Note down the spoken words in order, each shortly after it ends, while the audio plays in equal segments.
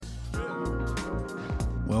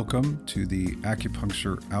Welcome to the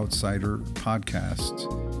Acupuncture Outsider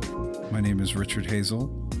podcast. My name is Richard Hazel,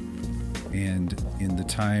 and in the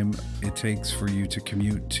time it takes for you to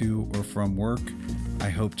commute to or from work, I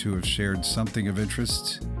hope to have shared something of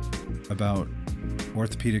interest about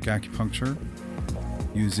orthopedic acupuncture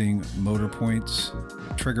using motor points,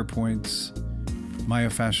 trigger points,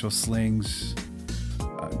 myofascial slings,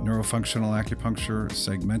 neurofunctional acupuncture,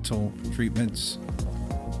 segmental treatments,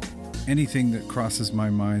 anything that crosses my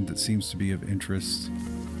mind that seems to be of interest.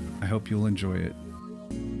 I hope you'll enjoy it.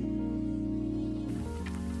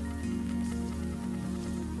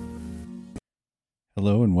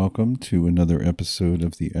 Hello and welcome to another episode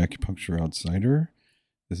of the Acupuncture Outsider.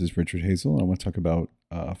 This is Richard Hazel. I want to talk about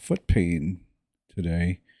foot pain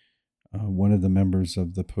today. One of the members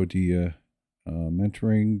of the Podia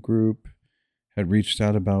mentoring group had reached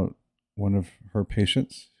out about one of her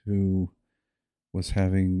patients who was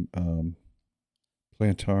having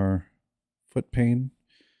plantar foot pain,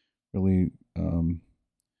 really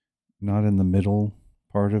not in the middle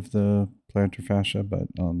part of the plantar fascia, but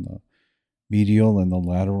on the medial and the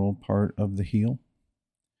lateral part of the heel.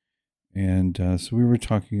 And so we were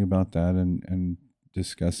talking about that and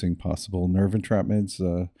discussing possible nerve entrapments.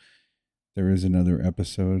 There is another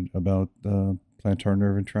episode about the plantar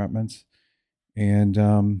nerve entrapments. And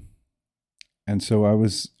so I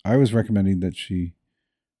was recommending that she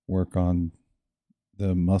work on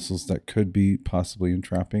the muscles that could be possibly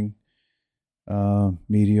entrapping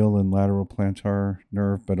medial and lateral plantar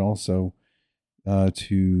nerve, but also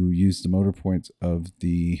to use the motor points of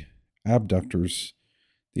the abductors,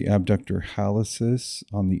 the abductor hallucis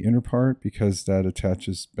on the inner part, because that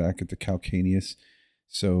attaches back at the calcaneus.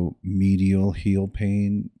 So medial heel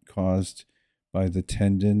pain caused by the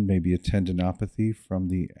tendon, maybe a tendinopathy from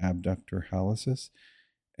the abductor hallucis.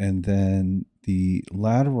 And then the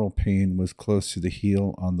lateral pain was close to the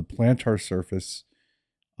heel on the plantar surface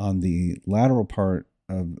on the lateral part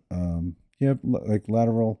of, like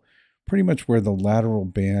lateral, pretty much where the lateral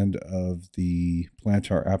band of the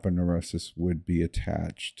plantar aponeurosis would be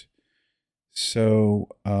attached. So,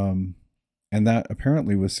 and that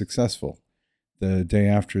apparently was successful. The day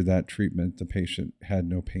after that treatment, the patient had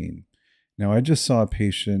no pain. Now, I just saw a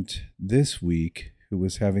patient this week who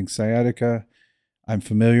was having sciatica. I'm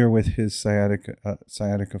familiar with his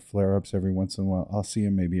sciatica flare-ups every once in a while. I'll see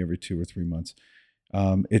him maybe every 2 or 3 months.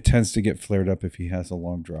 It tends to get flared up if he has a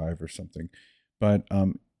long drive or something. But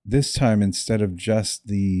this time, instead of just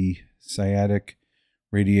the sciatic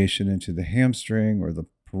radiation into the hamstring or the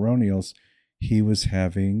peroneals, he was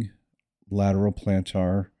having lateral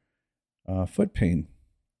plantar foot pain,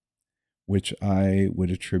 which I would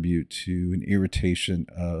attribute to an irritation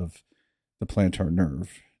of the plantar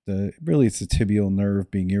nerve. It's the tibial nerve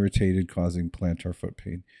being irritated, causing plantar foot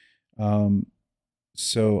pain.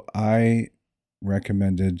 So I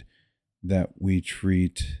recommended that we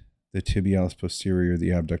treat the tibialis posterior,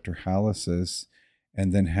 the abductor hallucis,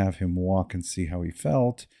 and then have him walk and see how he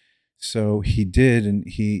felt. So he did, and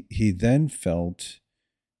he then felt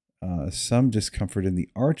some discomfort in the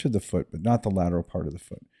arch of the foot, but not the lateral part of the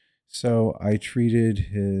foot. So I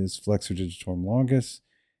treated his flexor digitorum longus,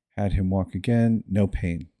 had him walk again, no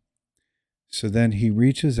pain. So then he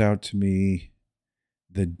reaches out to me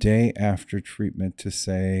the day after treatment to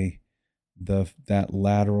say that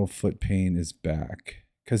lateral foot pain is back,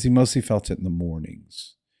 because he mostly felt it in the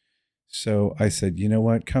mornings. So I said, you know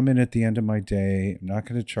what, come in at the end of my day. I'm not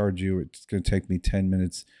going to charge you. It's going to take me 10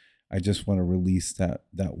 minutes. I just want to release that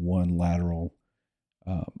one lateral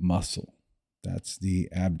muscle. That's the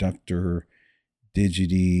abductor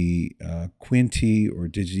digiti quinti or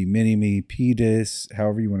digiti minimi pedis,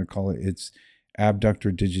 however you want to call it. It's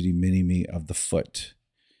abductor digiti minimi of the foot.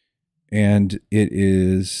 And it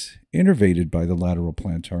is innervated by the lateral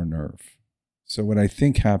plantar nerve. So what I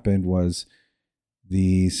think happened was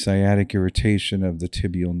the sciatic irritation of the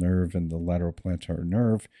tibial nerve and the lateral plantar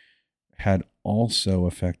nerve had also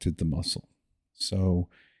affected the muscle. So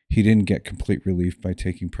he didn't get complete relief by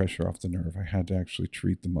taking pressure off the nerve. I had to actually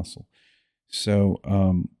treat the muscle. So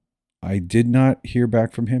I did not hear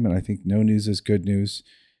back from him, and I think no news is good news.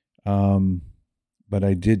 But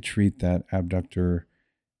I did treat that abductor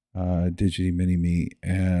digiti minimi,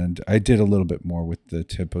 and I did a little bit more with the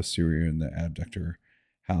tib posterior and the abductor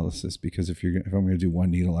hallucis, because if I'm going to do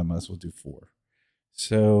one needle, I might as well do 4.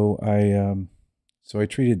 So I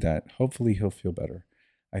treated that. Hopefully he'll feel better.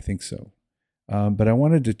 I think so. But I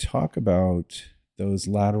wanted to talk about those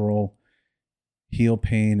lateral heel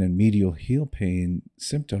pain and medial heel pain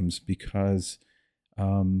symptoms because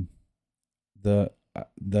the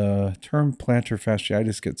term plantar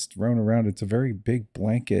fasciitis gets thrown around. It's a very big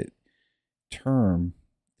blanket term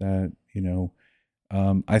that,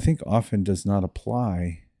 I think often does not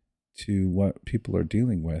apply to what people are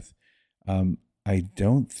dealing with. I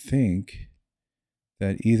don't think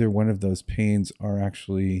that either one of those pains are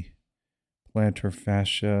actually plantar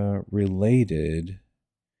fascia related.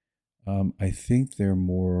 I think they're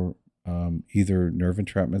more either nerve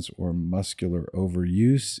entrapments or muscular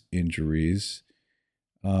overuse injuries.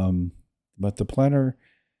 But the plantar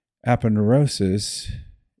aponeurosis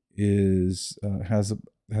is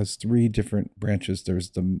has three different branches.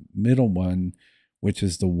 There's the middle one, which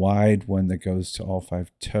is the wide one that goes to all five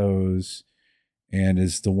toes, and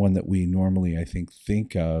is the one that we normally, I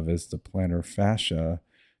think of as the plantar fascia.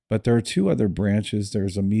 But there are two other branches.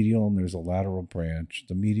 There's a medial and there's a lateral branch.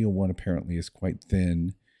 The medial one apparently is quite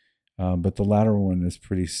thin, but the lateral one is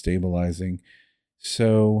pretty stabilizing.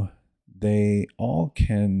 So they all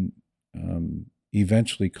can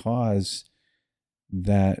eventually cause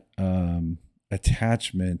that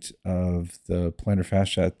attachment of the plantar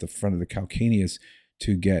fascia at the front of the calcaneus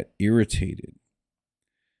to get irritated.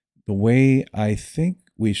 The way I think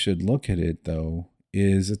we should look at it, though,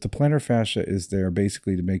 is that the plantar fascia is there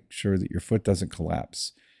basically to make sure that your foot doesn't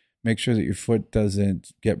collapse, make sure that your foot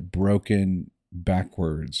doesn't get broken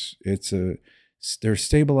backwards. It's a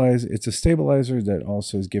stabilizer that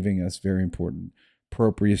also is giving us very important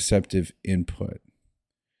proprioceptive input.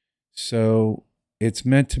 So it's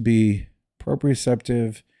meant to be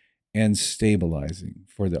proprioceptive and stabilizing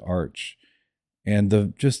for the arch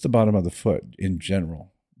and just the bottom of the foot in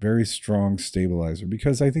general. Very strong stabilizer,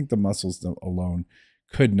 because I think the muscles alone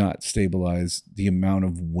could not stabilize the amount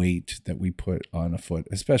of weight that we put on a foot,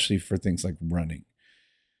 especially for things like running.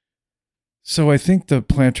 So I think the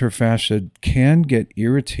plantar fascia can get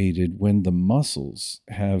irritated when the muscles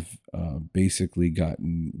have basically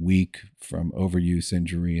gotten weak from overuse,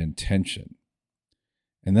 injury, and tension.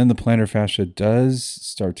 And then the plantar fascia does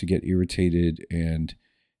start to get irritated and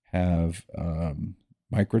have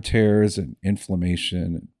micro tears and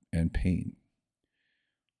inflammation and pain.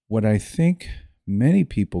 What I think many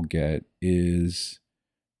people get is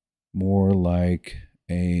more like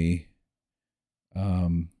a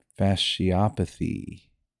fasciopathy,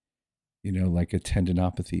 like a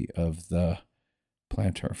tendinopathy of the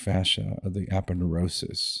plantar fascia, of the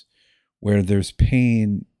aponeurosis, where there's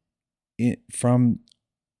pain from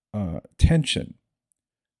tension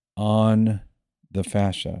on the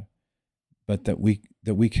fascia, but that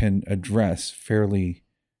we can address fairly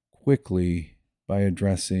quickly by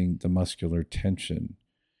addressing the muscular tension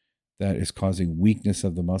that is causing weakness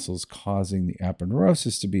of the muscles, causing the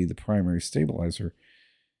aponeurosis to be the primary stabilizer.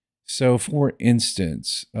 So, for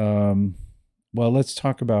instance, let's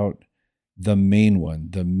talk about the main one,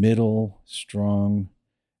 the middle strong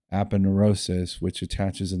aponeurosis, which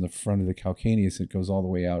attaches in the front of the calcaneus. It goes all the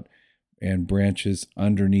way out and branches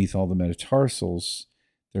underneath all the metatarsals.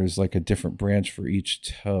 There's like a different branch for each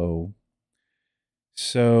toe.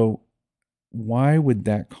 So why would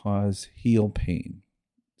that cause heel pain?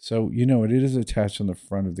 So, it is attached on the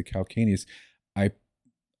front of the calcaneus. I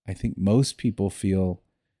think most people feel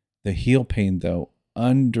the heel pain, though,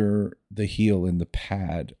 under the heel in the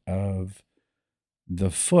pad of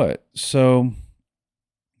the foot. So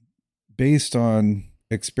based on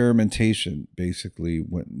experimentation, basically,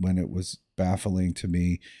 when it was baffling to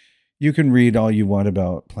me, you can read all you want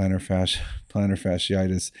about plantar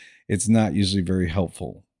fasciitis. It's not usually very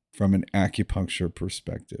helpful from an acupuncture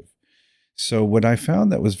perspective. So what I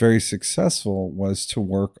found that was very successful was to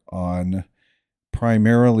work on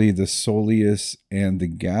primarily the soleus and the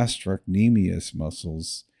gastrocnemius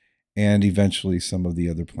muscles, and eventually some of the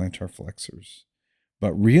other plantar flexors.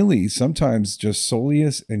 But really, sometimes just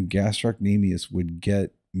soleus and gastrocnemius would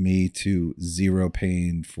get me to zero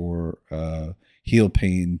pain for heel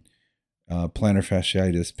pain, plantar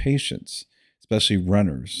fasciitis patients, especially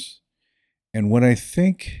runners. And what I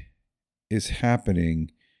think is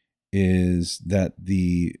happening is that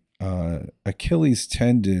the Achilles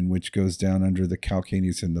tendon, which goes down under the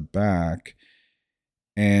calcaneus in the back,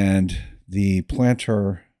 and the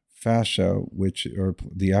plantar fascia, or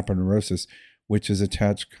the aponeurosis, which is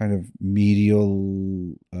attached kind of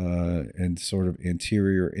medial and sort of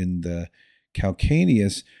anterior in the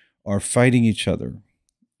calcaneus, are fighting each other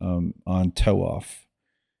on toe off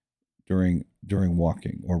during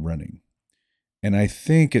walking or running. And I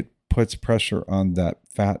think it puts pressure on that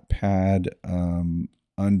fat pad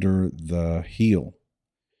under the heel.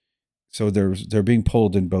 So they're being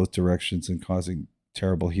pulled in both directions and causing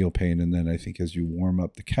terrible heel pain. And then I think as you warm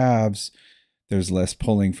up the calves, there's less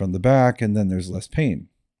pulling from the back, and then there's less pain.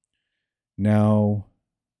 Now,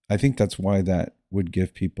 I think that's why that would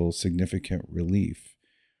give people significant relief.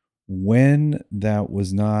 When that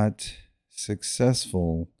was not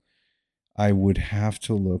successful, I would have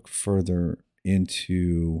to look further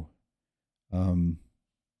into um,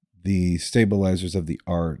 the stabilizers of the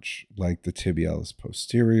arch, like the tibialis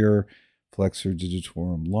posterior, flexor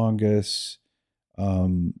digitorum longus,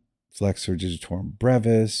 um, flexor digitorum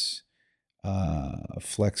brevis,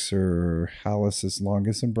 flexor hallucis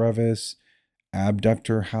longus and brevis,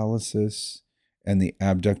 abductor hallucis, and the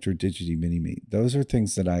abductor digiti minimi. Those are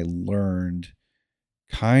things that I learned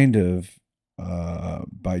kind of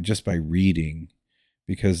by reading,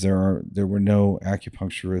 because there were no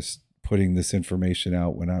acupuncturists putting this information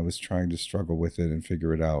out when I was trying to struggle with it and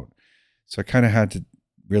figure it out. So I kind of had to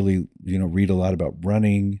really, read a lot about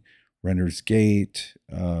running, runner's gait,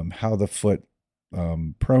 how the foot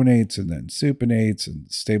pronates and then supinates,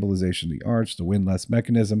 and stabilization of the arch, the windlass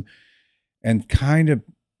mechanism, and kind of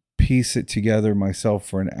piece it together myself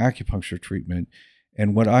for an acupuncture treatment.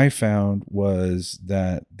 And what I found was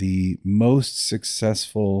that the most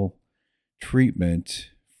successful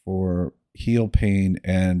treatment for heel pain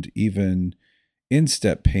and even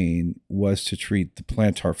instep pain was to treat the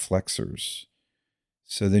plantar flexors.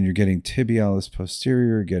 So then you're getting tibialis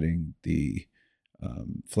posterior, getting the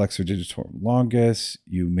flexor digitorum longus.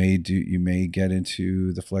 You may get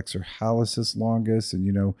into the flexor hallucis longus, and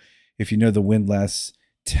if you know the windlass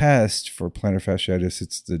test for plantar fasciitis,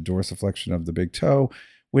 it's the dorsiflexion of the big toe,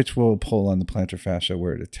 which will pull on the plantar fascia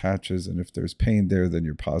where it attaches, and if there's pain there, then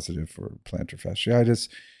you're positive for plantar fasciitis.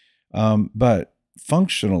 But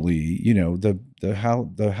functionally, the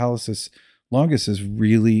hallucis longus is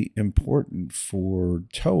really important for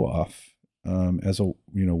toe off. As a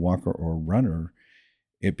walker or runner,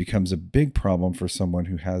 it becomes a big problem for someone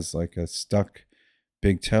who has like a stuck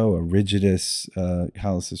big toe, a rigidus,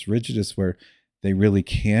 hallucis rigidus, where they really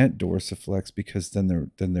can't dorsiflex, because then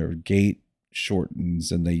their gait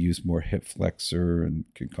shortens and they use more hip flexor and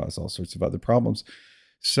can cause all sorts of other problems.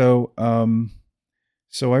 So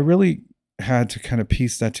so I really had to kind of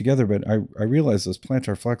piece that together, but I realized those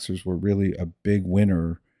plantar flexors were really a big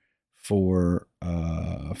winner for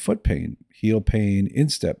foot pain, heel pain,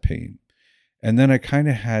 instep pain. And then I kind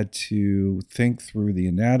of had to think through the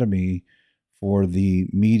anatomy for the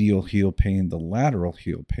medial heel pain, the lateral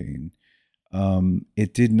heel pain.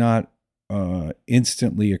 It did not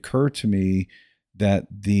instantly occur to me that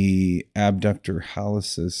the abductor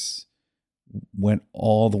hallucis went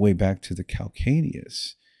all the way back to the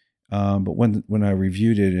calcaneus. But when I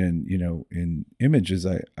reviewed it in images,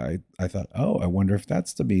 I thought, oh, I wonder if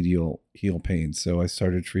that's the medial heel pain. So I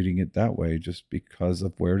started treating it that way just because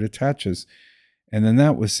of where it attaches. And then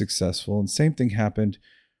that was successful. And same thing happened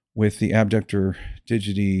with the abductor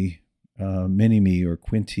digiti minimi or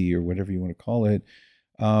quinti or whatever you want to call it.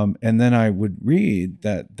 And then I would read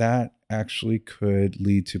that actually could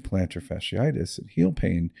lead to plantar fasciitis and heel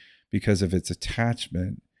pain because of its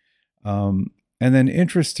attachment. And then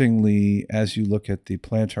interestingly, as you look at the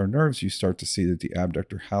plantar nerves, you start to see that the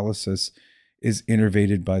abductor hallucis is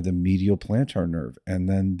innervated by the medial plantar nerve. And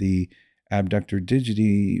then the abductor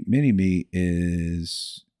digiti minimi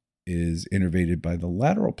is innervated by the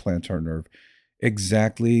lateral plantar nerve.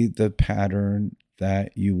 Exactly the pattern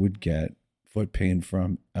that you would get foot pain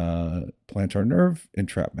from plantar nerve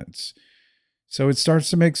entrapments. So it starts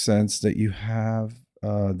to make sense that you have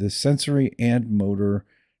this sensory and motor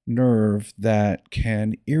nerve that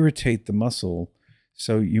can irritate the muscle.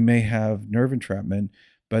 So you may have nerve entrapment,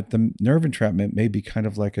 but the nerve entrapment may be kind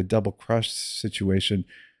of like a double crush situation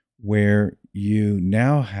where you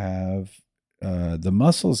now have the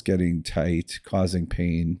muscles getting tight, causing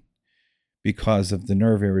pain because of the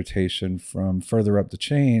nerve irritation from further up the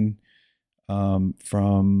chain,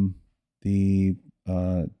 from the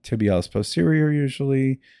tibialis posterior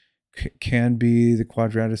usually, can be the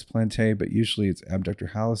quadratus plantae, but usually it's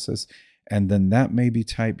abductor hallucis. And then that may be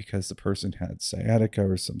tight because the person had sciatica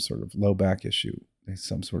or some sort of low back issue,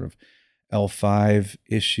 some sort of L5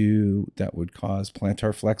 issue that would cause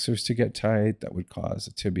plantar flexors to get tight, that would cause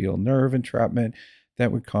a tibial nerve entrapment,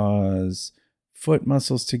 that would cause foot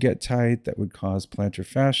muscles to get tight, that would cause plantar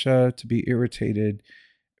fascia to be irritated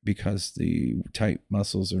because the tight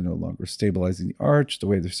muscles are no longer stabilizing the arch the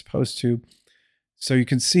way they're supposed to. So you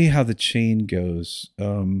can see how the chain goes.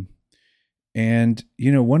 And,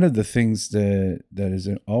 one of the things that is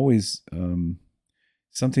always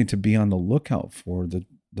something to be on the lookout for,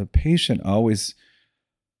 the patient almost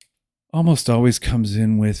always comes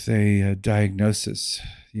in with a diagnosis.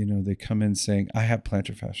 They come in saying, I have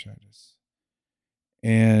plantar fasciitis.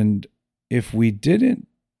 And if we didn't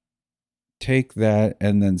take that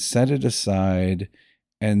and then set it aside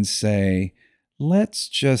and say, let's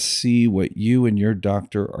just see what you and your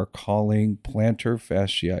doctor are calling plantar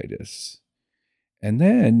fasciitis. And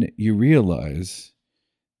then you realize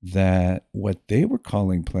that what they were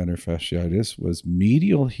calling plantar fasciitis was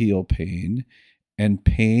medial heel pain and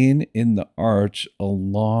pain in the arch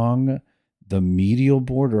along the medial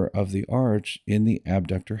border of the arch in the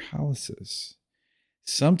abductor hallucis.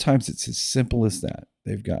 Sometimes it's as simple as that.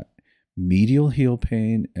 They've got medial heel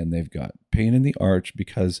pain and they've got pain in the arch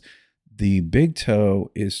because the big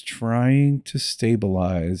toe is trying to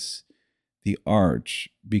stabilize the arch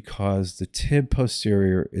because the tib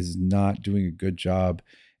posterior is not doing a good job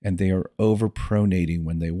and they are overpronating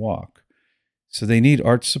when they walk. So they need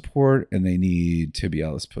arch support and they need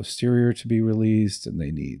tibialis posterior to be released and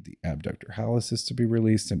they need the abductor hallucis to be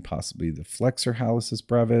released and possibly the flexor hallucis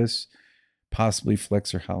brevis, possibly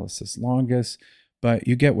flexor hallucis longus. But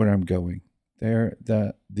you get where I'm going. There,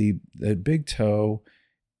 the big toe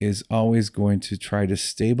is always going to try to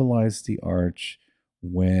stabilize the arch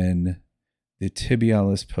when the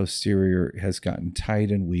tibialis posterior has gotten tight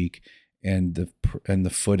and weak, and the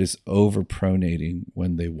foot is overpronating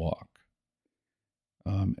when they walk.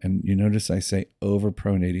 And you notice I say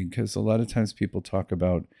overpronating because a lot of times people talk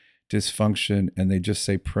about dysfunction and they just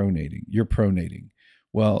say pronating. You're pronating.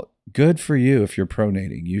 Well, good for you if you're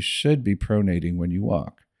pronating. You should be pronating when you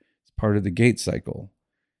walk. It's part of the gait cycle.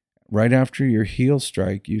 Right after your heel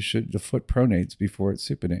strike, the foot pronates before it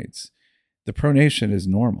supinates. The pronation is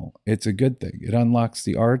normal. It's a good thing. It unlocks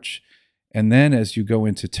the arch. And then as you go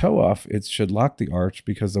into toe off, it should lock the arch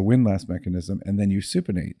because the windlass mechanism, and then you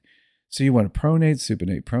supinate. So you want to pronate,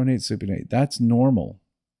 supinate, pronate, supinate. That's normal.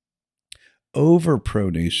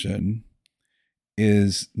 Overpronation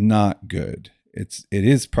is not good. It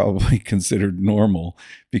is probably considered normal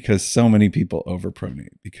because so many people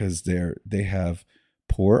overpronate because they have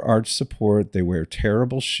poor arch support. They wear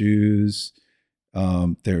terrible shoes.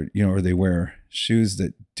 Or they wear shoes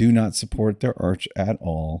that do not support their arch at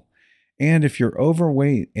all. And if you're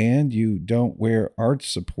overweight and you don't wear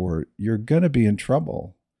arch support, you're going to be in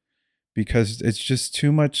trouble because it's just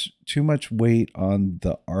too much weight on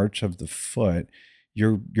the arch of the foot.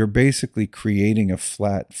 You're basically creating a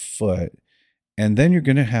flat foot, and then you're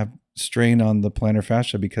going to have strain on the plantar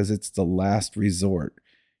fascia because it's the last resort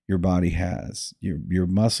your body has. Your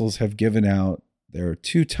muscles have given out. They're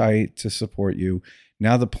too tight to support you.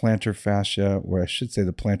 Now the plantar fascia, or I should say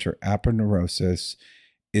the plantar aponeurosis,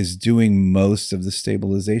 is doing most of the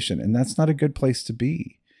stabilization, and that's not a good place to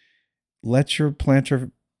be. Let your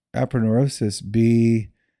plantar aponeurosis be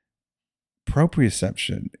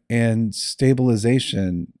proprioception and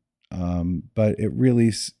stabilization, but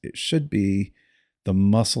it should be the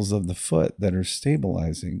muscles of the foot that are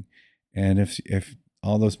stabilizing. And if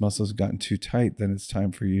all those muscles have gotten too tight, then it's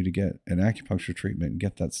time for you to get an acupuncture treatment and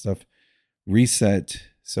get that stuff reset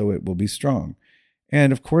so it will be strong.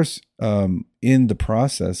 And of course, in the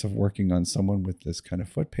process of working on someone with this kind of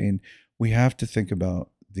foot pain, we have to think about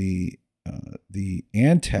the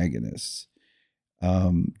antagonists.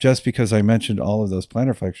 Just because I mentioned all of those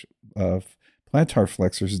plantar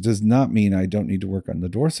flexors does not mean I don't need to work on the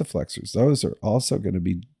dorsiflexors. Those are also going to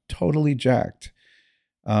be totally jacked.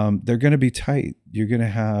 They're going to be tight. You're going to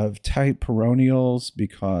have tight peroneals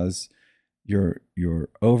because you're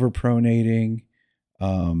overpronating.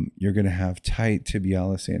 You're going to have tight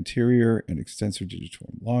tibialis anterior and extensor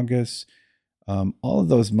digitorum longus. All of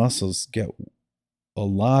those muscles get a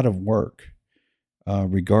lot of work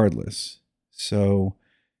regardless. So,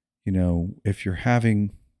 if you're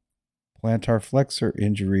having plantar flexor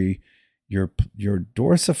injury, your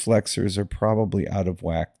dorsiflexors are probably out of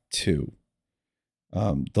whack too.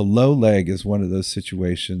 The low leg is one of those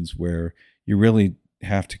situations where you really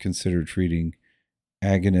have to consider treating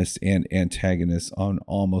agonists and antagonists on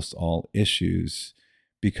almost all issues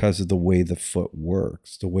because of the way the foot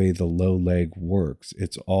works, the way the low leg works.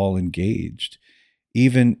 It's all engaged.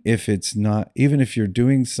 Even if you're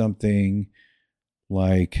doing something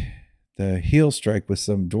like the heel strike with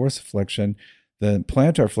some dorsiflexion, the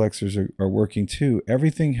plantar flexors are working too.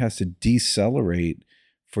 Everything has to decelerate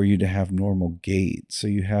for you to have normal gait. So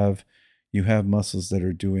you have muscles that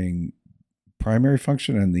are doing primary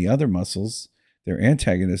function, and the other muscles, their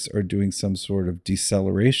antagonists, are doing some sort of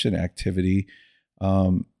deceleration activity.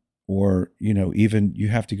 Or even you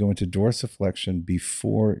have to go into dorsiflexion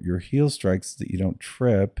before your heel strikes so that you don't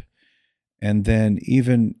trip. And then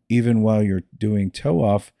even while you're doing toe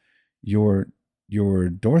off, your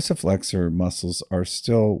dorsiflexor muscles are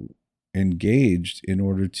still engaged in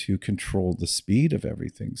order to control the speed of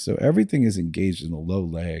everything. So everything is engaged in the low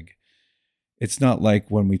leg. It's not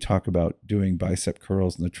like when we talk about doing bicep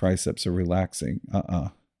curls and the triceps are relaxing.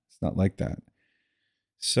 It's not like that.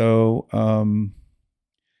 So,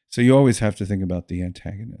 so you always have to think about the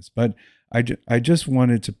antagonist. But I just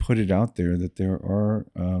wanted to put it out there that there are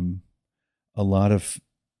a lot of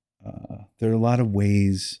there are a lot of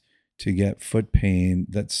ways to get foot pain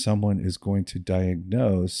that someone is going to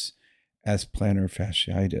diagnose as plantar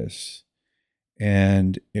fasciitis.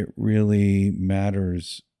 And it really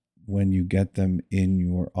matters when you get them in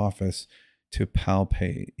your office to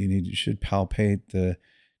palpate. You should palpate the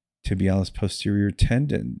tibialis posterior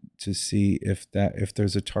tendon to see if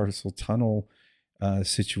there's a tarsal tunnel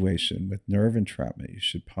situation with nerve entrapment. You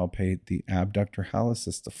should palpate the abductor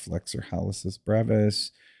hallucis, the flexor hallucis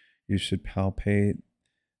brevis. You should palpate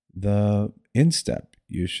the instep.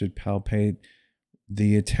 You should palpate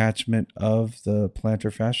the attachment of the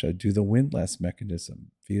plantar fascia. Do the windlass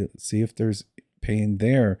mechanism. See if there's pain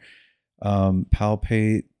there.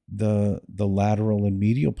 Palpate the lateral and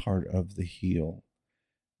medial part of the heel.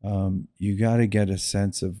 You got to get a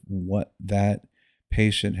sense of what that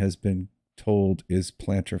patient has been told is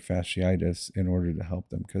plantar fasciitis in order to help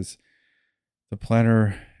them, because the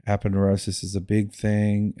plantar aponeurosis is a big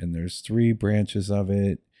thing, and there's 3 branches of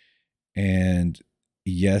it. And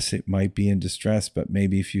yes, it might be in distress, but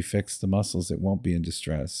maybe if you fix the muscles, it won't be in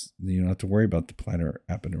distress. You don't have to worry about the plantar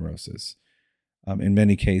aponeurosis. In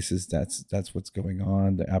many cases, that's what's going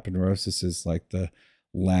on. The aponeurosis is like the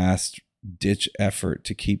last ditch effort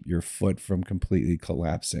to keep your foot from completely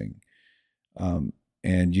collapsing.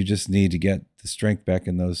 And you just need to get the strength back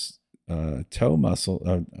in those toe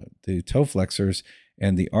muscle, the toe flexors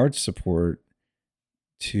and the arch support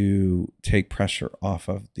to take pressure off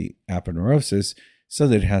of the aponeurosis so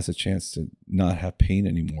that it has a chance to not have pain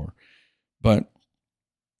anymore. But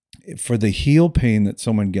for the heel pain that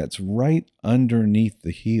someone gets right underneath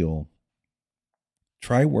the heel,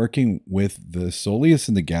 try working with the soleus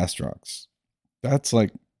and the gastrocs. That's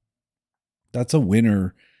a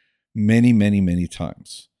winner many, many, many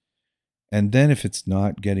times. And then if it's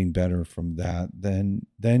not getting better from that, then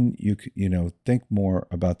you think more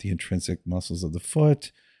about the intrinsic muscles of the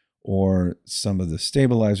foot or some of the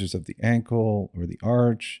stabilizers of the ankle or the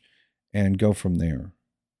arch and go from there.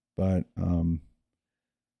 But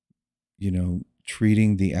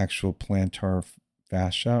treating the actual plantar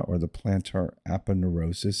fascia or the plantar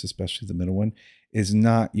aponeurosis, especially the middle one, is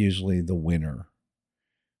not usually the winner,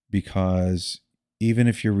 because even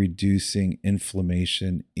if you're reducing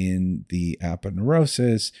inflammation in the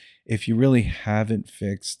aponeurosis, if you really haven't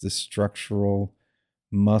fixed the structural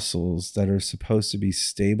muscles that are supposed to be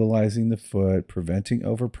stabilizing the foot, preventing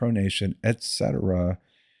overpronation, etc.,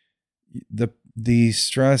 the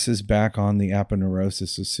stress is back on the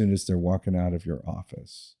aponeurosis as soon as they're walking out of your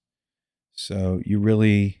office. So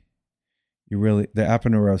the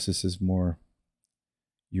aponeurosis is more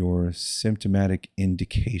your symptomatic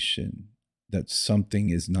indication that something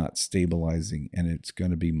is not stabilizing, and it's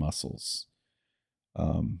going to be muscles.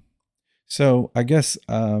 So I guess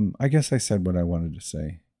I said what I wanted to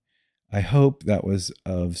say. I hope that was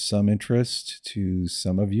of some interest to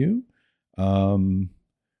some of you.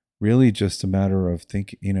 Really just a matter of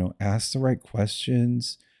ask the right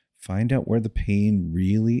questions, find out where the pain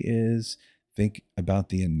really is, think about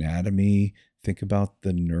the anatomy, think about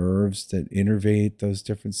the nerves that innervate those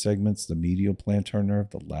different segments, the medial plantar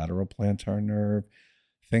nerve, the lateral plantar nerve.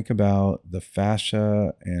 Think about the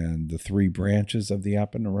fascia and the 3 branches of the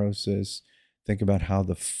aponeurosis. Think about how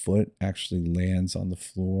the foot actually lands on the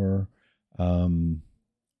floor.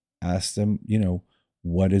 Ask them,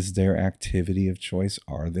 what is their activity of choice?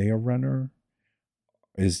 Are they a runner?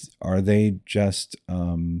 Are they just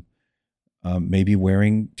maybe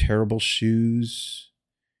wearing terrible shoes?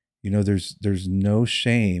 There's no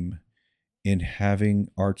shame in having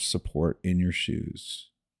arch support in your shoes.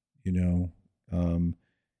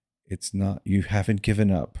 It's not, you haven't given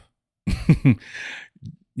up.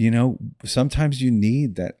 Sometimes you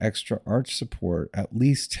need that extra arch support, at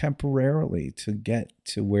least temporarily, to get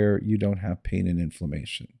to where you don't have pain and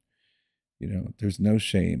inflammation. There's no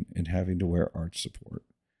shame in having to wear arch support.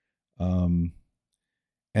 And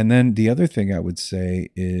then the other thing I would say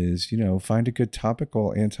is, find a good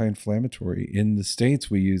topical anti-inflammatory. In the States,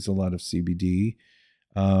 we use a lot of CBD.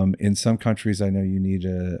 In some countries, I know you need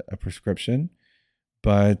a prescription,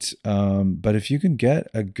 but if you can get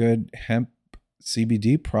a good hemp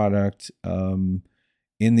CBD product in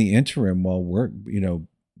the interim while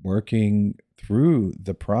working through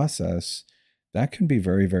the process, that can be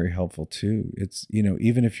very, very helpful too. It's,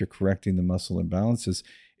 even if you're correcting the muscle imbalances,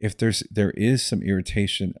 if there is some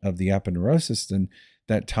irritation of the aponeurosis, then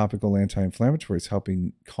that topical anti-inflammatory is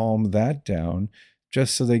helping calm that down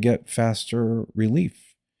just so they get faster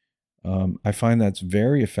relief. I find that's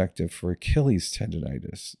very effective for Achilles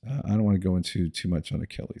tendonitis. I don't want to go into too much on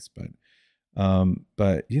Achilles, but um,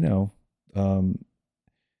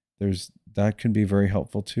 there's that can be very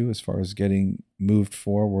helpful too as far as getting moved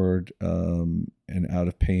forward and out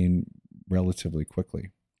of pain relatively quickly.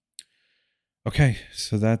 Okay,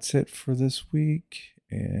 so that's it for this week,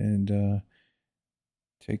 and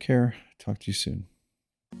take care. Talk to you soon.